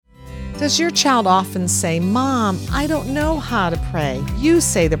Does your child often say, "Mom, I don't know how to pray. You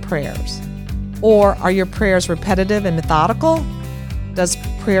say the prayers"? Or are your prayers repetitive and methodical? Does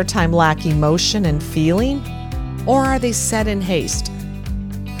prayer time lack emotion and feeling? Or are they said in haste?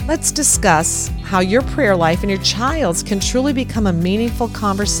 Let's discuss how your prayer life and your child's can truly become a meaningful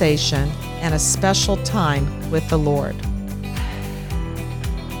conversation and a special time with the Lord.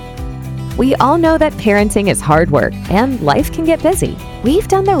 We all know that parenting is hard work and life can get busy. We've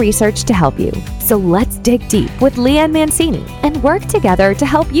done the research to help you. So let's dig deep with Leanne Mancini and work together to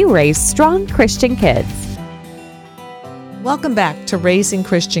help you raise strong Christian kids. Welcome back to Raising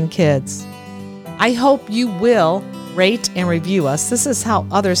Christian Kids. I hope you will rate and review us. This is how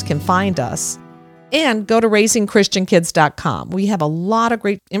others can find us. And go to raisingchristiankids.com. We have a lot of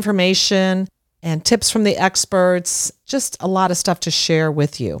great information and tips from the experts, just a lot of stuff to share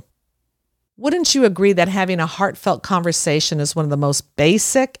with you. Wouldn't you agree that having a heartfelt conversation is one of the most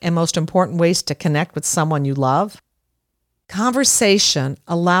basic and most important ways to connect with someone you love? Conversation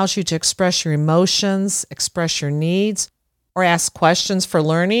allows you to express your emotions, express your needs, or ask questions for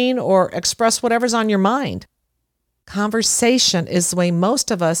learning, or express whatever's on your mind. Conversation is the way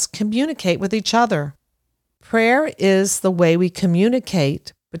most of us communicate with each other. Prayer is the way we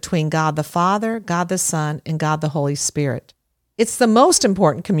communicate between God the Father, God the Son, and God the Holy Spirit. It's the most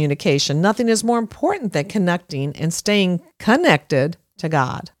important communication. Nothing is more important than connecting and staying connected to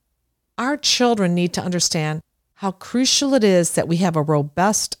God. Our children need to understand how crucial it is that we have a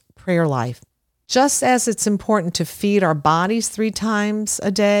robust prayer life. Just as it's important to feed our bodies 3 times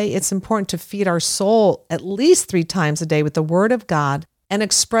a day, it's important to feed our soul at least 3 times a day with the Word of God and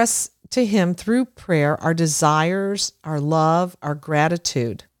express to Him through prayer our desires, our love, our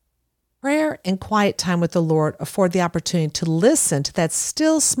gratitude. Prayer and quiet time with the Lord afford the opportunity to listen to that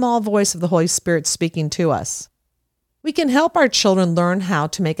still small voice of the Holy Spirit speaking to us. We can help our children learn how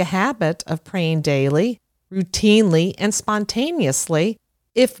to make a habit of praying daily, routinely, and spontaneously.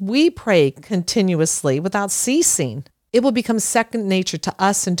 If we pray continuously without ceasing, it will become second nature to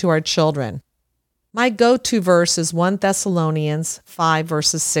us and to our children. My go-to verse is 1 Thessalonians 5,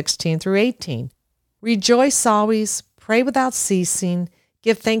 verses 16 through 18. Rejoice always, pray without ceasing,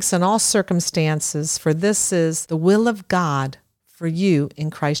 give thanks in all circumstances, for this is the will of God for you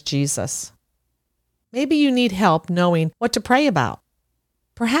in Christ Jesus. Maybe you need help knowing what to pray about.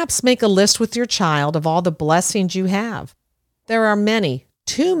 Perhaps make a list with your child of all the blessings you have. There are many,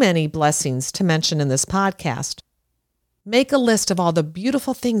 too many blessings to mention in this podcast. Make a list of all the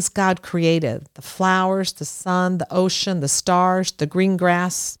beautiful things God created, the flowers, the sun, the ocean, the stars, the green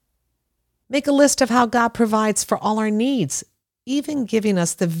grass. Make a list of how God provides for all our needs, even giving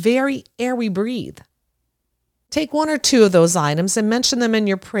us the very air we breathe. Take 1 or 2 of those items and mention them in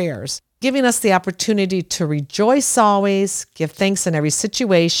your prayers, giving us the opportunity to rejoice always, give thanks in every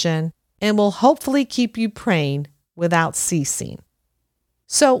situation, and will hopefully keep you praying without ceasing.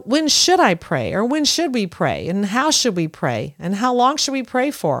 So when should I pray, or when should we pray, and how should we pray, and how long should we pray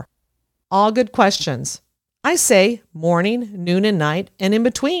for? All good questions. I say morning, noon, and night, and in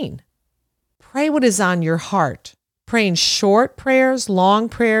between. Pray what is on your heart. Praying short prayers, long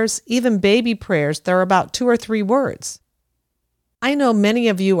prayers, even baby prayers that are about 2 or 3 words. I know many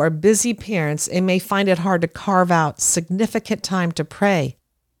of you are busy parents and may find it hard to carve out significant time to pray.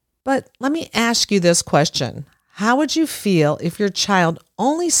 But let me ask you this question. How would you feel if your child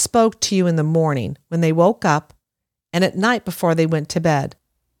only spoke to you in the morning when they woke up and at night before they went to bed,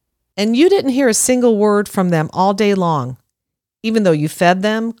 and you didn't hear a single word from them all day long, even though you fed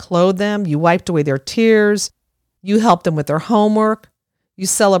them, clothed them, you wiped away their tears, you helped them with their homework, you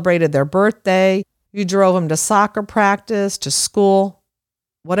celebrated their birthday, you drove them to soccer practice, to school,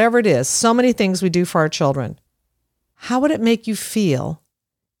 whatever it is, so many things we do for our children. How would it make you feel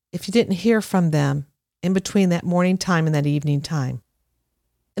if you didn't hear from them in between that morning time and that evening time?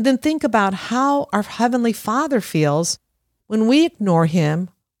 And then think about how our Heavenly Father feels when we ignore Him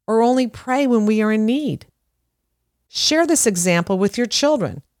or only pray when we are in need. Share this example with your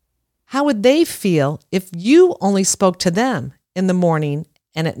children. How would they feel if you only spoke to them in the morning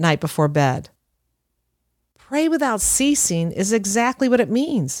and at night before bed? Pray without ceasing is exactly what it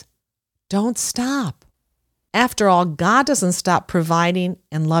means. Don't stop. After all, God doesn't stop providing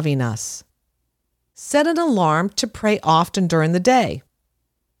and loving us. Set an alarm to pray often during the day.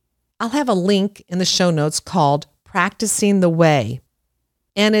 I'll have a link in the show notes called Practicing the Way.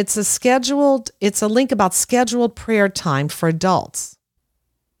 And it's a link about scheduled prayer time for adults.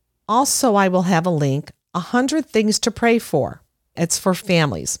 Also, I will have a link, 100 Things to Pray For. It's for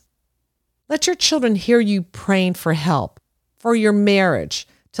families. Let your children hear you praying for help, for your marriage,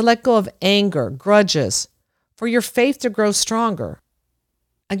 to let go of anger, grudges, for your faith to grow stronger.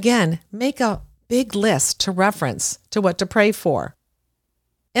 Again, make a big list to reference to what to pray for.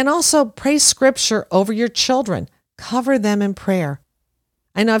 And also pray scripture over your children. Cover them in prayer.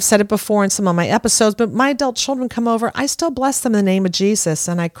 I know I've said it before in some of my episodes, but my adult children come over, I still bless them in the name of Jesus,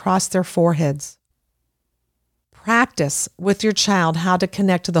 and I cross their foreheads. Practice with your child how to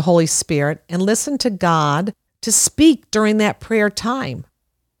connect to the Holy Spirit and listen to God to speak during that prayer time.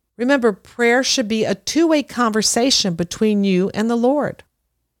 Remember, prayer should be a two-way conversation between you and the Lord.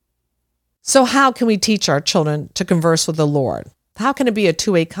 So how can we teach our children to converse with the Lord? How can it be a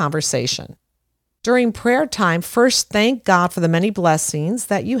two-way conversation? During prayer time, first thank God for the many blessings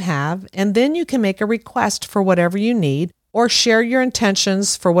that you have, and then you can make a request for whatever you need or share your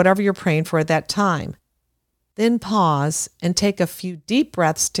intentions for whatever you're praying for at that time. Then pause and take a few deep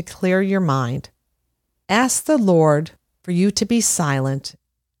breaths to clear your mind. Ask the Lord for you to be silent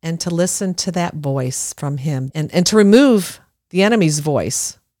and to listen to that voice from Him and to remove the enemy's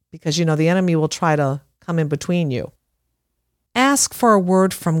voice, because you know the enemy will try to come in between you. Ask for a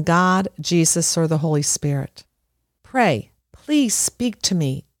word from God, Jesus, or the Holy Spirit. Pray, please speak to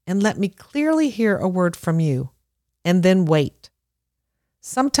me and let me clearly hear a word from you, and then wait.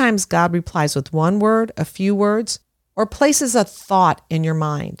 Sometimes God replies with one word, a few words, or places a thought in your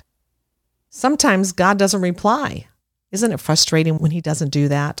mind. Sometimes God doesn't reply. Isn't it frustrating when He doesn't do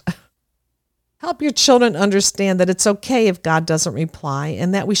that? Help your children understand that it's okay if God doesn't reply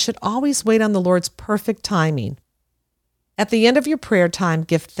and that we should always wait on the Lord's perfect timing. At the end of your prayer time,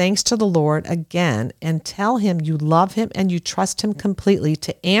 give thanks to the Lord again and tell Him you love Him and you trust Him completely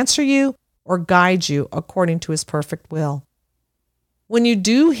to answer you or guide you according to His perfect will. When you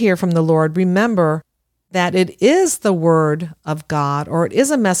do hear from the Lord, remember that it is the word of God or it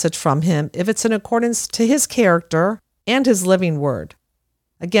is a message from Him if it's in accordance to His character and His living word.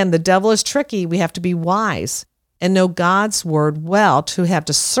 Again, the devil is tricky. We have to be wise and know God's word well to have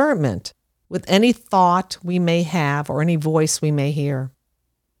discernment with any thought we may have or any voice we may hear.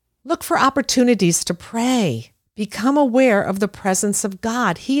 Look for opportunities to pray. Become aware of the presence of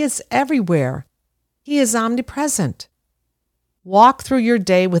God. He is everywhere. He is omnipresent. Walk through your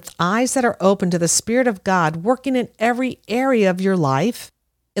day with eyes that are open to the Spirit of God working in every area of your life,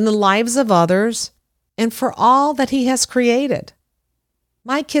 in the lives of others, and for all that He has created.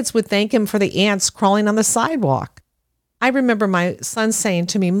 My kids would thank Him for the ants crawling on the sidewalk. I remember my son saying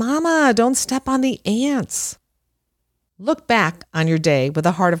to me, "Mama, don't step on the ants." Look back on your day with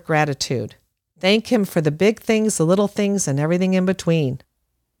a heart of gratitude. Thank Him for the big things, the little things, and everything in between.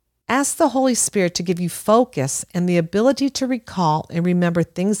 Ask the Holy Spirit to give you focus and the ability to recall and remember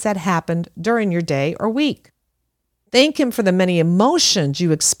things that happened during your day or week. Thank Him for the many emotions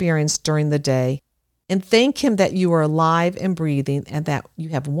you experienced during the day, and thank Him that you are alive and breathing and that you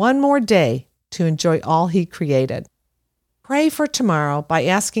have one more day to enjoy all He created. Pray for tomorrow by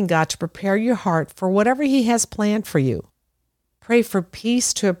asking God to prepare your heart for whatever He has planned for you. Pray for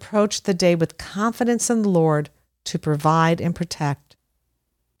peace to approach the day with confidence in the Lord to provide and protect.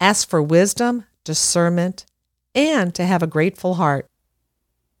 Ask for wisdom, discernment, and to have a grateful heart.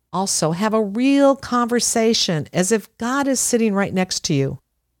 Also, have a real conversation as if God is sitting right next to you.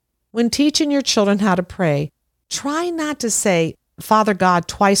 When teaching your children how to pray, try not to say, "Father God,"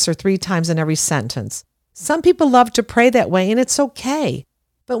 twice or three times in every sentence. Some people love to pray that way, and it's okay.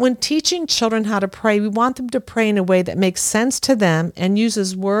 But when teaching children how to pray, we want them to pray in a way that makes sense to them and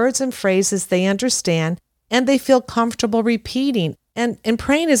uses words and phrases they understand and they feel comfortable repeating and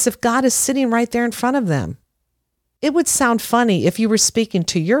praying as if God is sitting right there in front of them. It would sound funny if you were speaking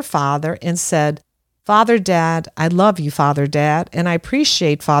to your father and said, "Father, Dad, I love you, Father, Dad, and I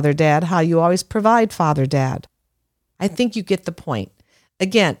appreciate, Father, Dad, how you always provide, Father, Dad." I think you get the point.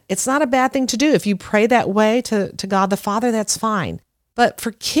 Again, it's not a bad thing to do. If you pray that way to God the Father, that's fine. But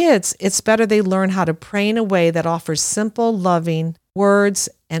for kids, it's better they learn how to pray in a way that offers simple, loving words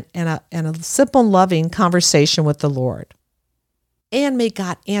and a simple, loving conversation with the Lord. And may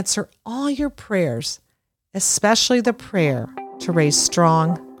God answer all your prayers, especially the prayer to raise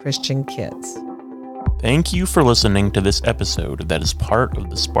strong Christian kids. Thank you for listening to this episode that is part of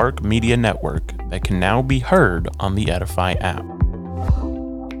the Spark Media Network that can now be heard on the Edify app.